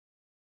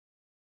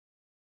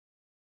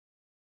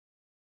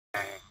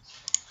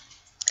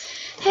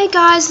Hey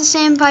guys, the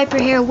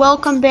Sandpiper here.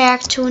 Welcome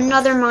back to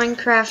another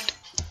Minecraft,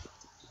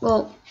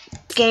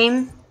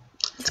 game.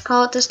 Let's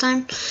call it this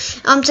time.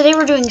 Today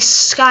we're doing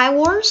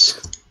SkyWars.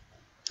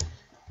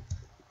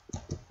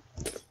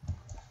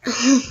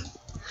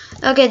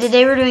 Okay,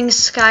 today we're doing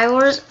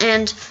SkyWars,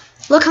 and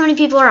look how many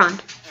people are on.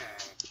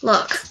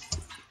 Look.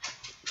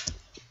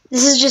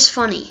 This is just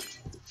funny.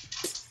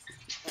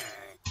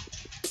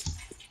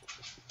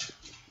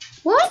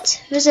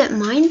 What? Is it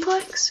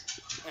Mineplex?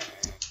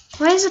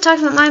 Why is it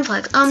talking about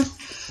Mineplex?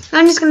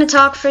 I'm just gonna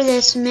talk for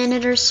this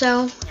minute or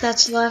so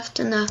that's left,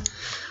 and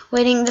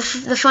waiting. The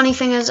funny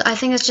thing is, I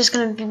think it's just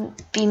gonna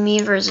be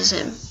me versus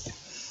him.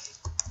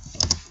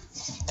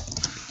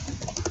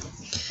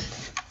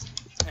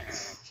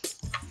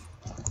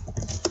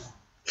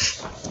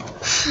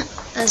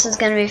 This is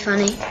gonna be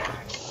funny.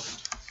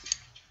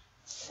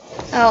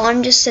 Oh,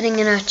 I'm just sitting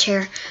in a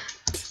chair.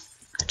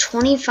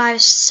 25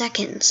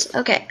 seconds.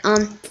 Okay,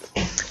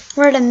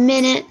 we're at a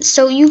minute,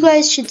 so you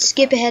guys should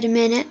skip ahead a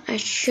minute. I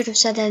should have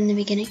said that in the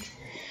beginning.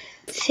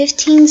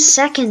 15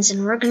 seconds,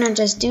 and we're gonna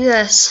just do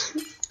this.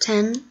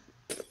 10.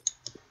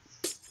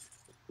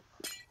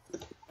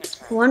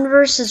 1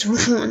 versus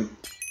 1.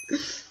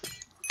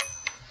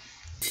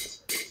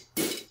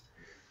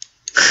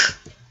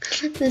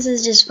 This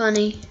is just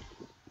funny.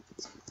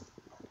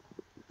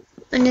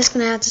 I'm just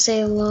gonna have to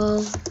say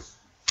lol.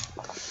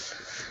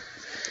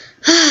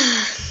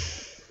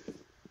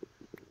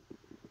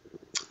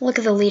 Look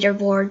at the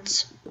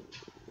leaderboards.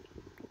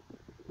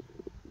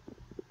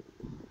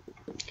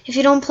 If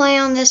you don't play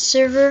on this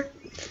server,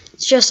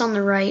 it's just on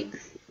the right.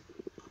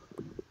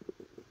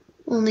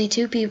 Only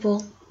 2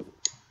 people.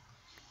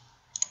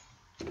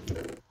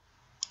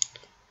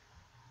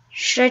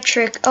 Should I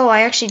trick? Oh,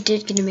 I actually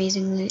did get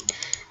amazing loot.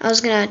 I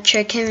was gonna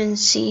trick him and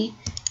see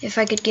if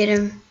I could get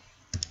him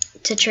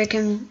to trick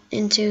him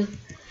into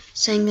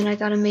saying that I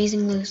got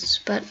amazing loot,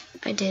 but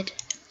I did.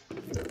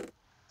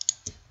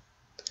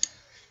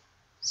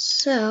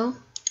 So,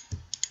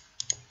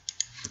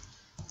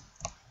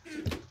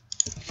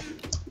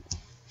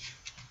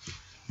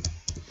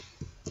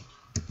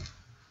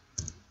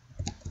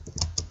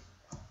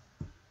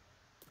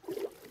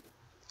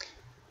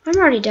 I'm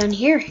already down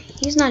here.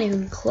 He's not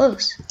even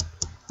close.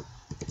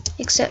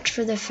 Except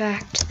for the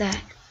fact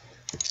that...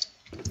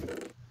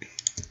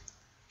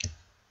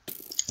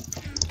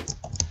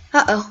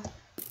 Uh-oh.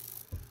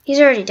 He's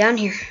already down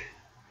here.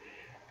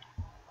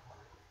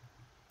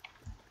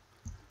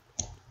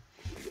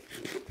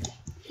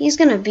 He's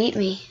gonna beat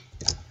me.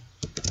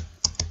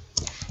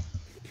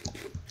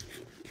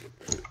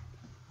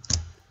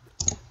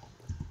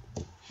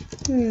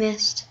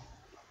 Missed.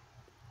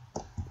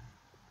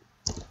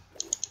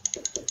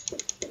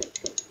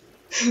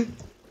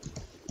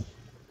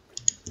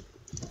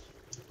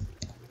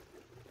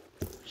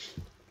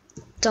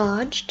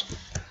 Dodged.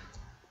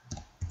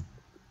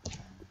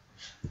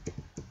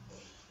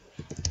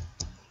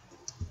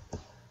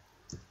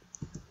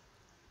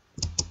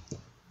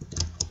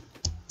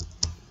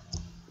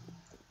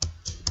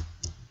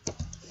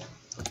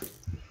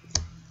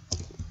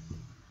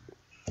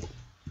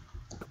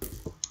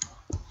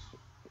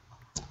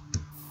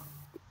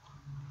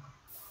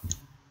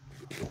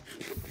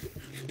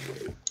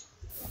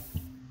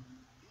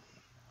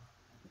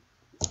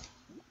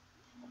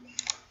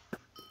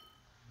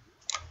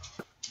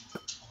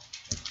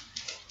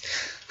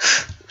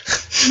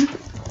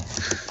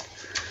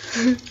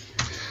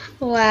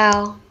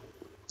 Wow.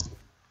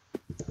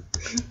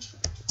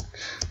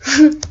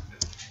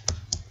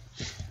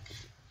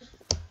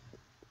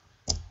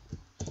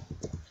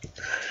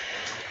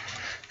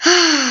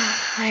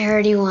 I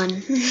already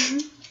won.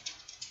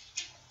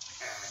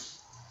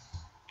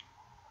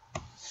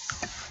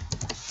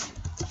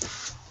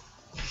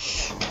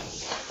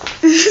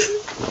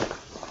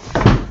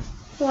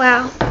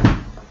 Wow.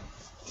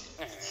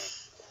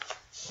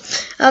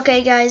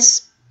 Okay,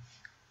 guys.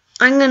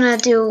 I'm gonna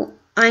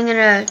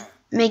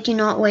make you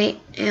not wait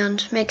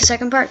and make a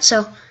second part.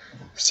 So,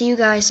 see you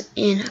guys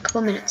in a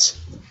couple minutes.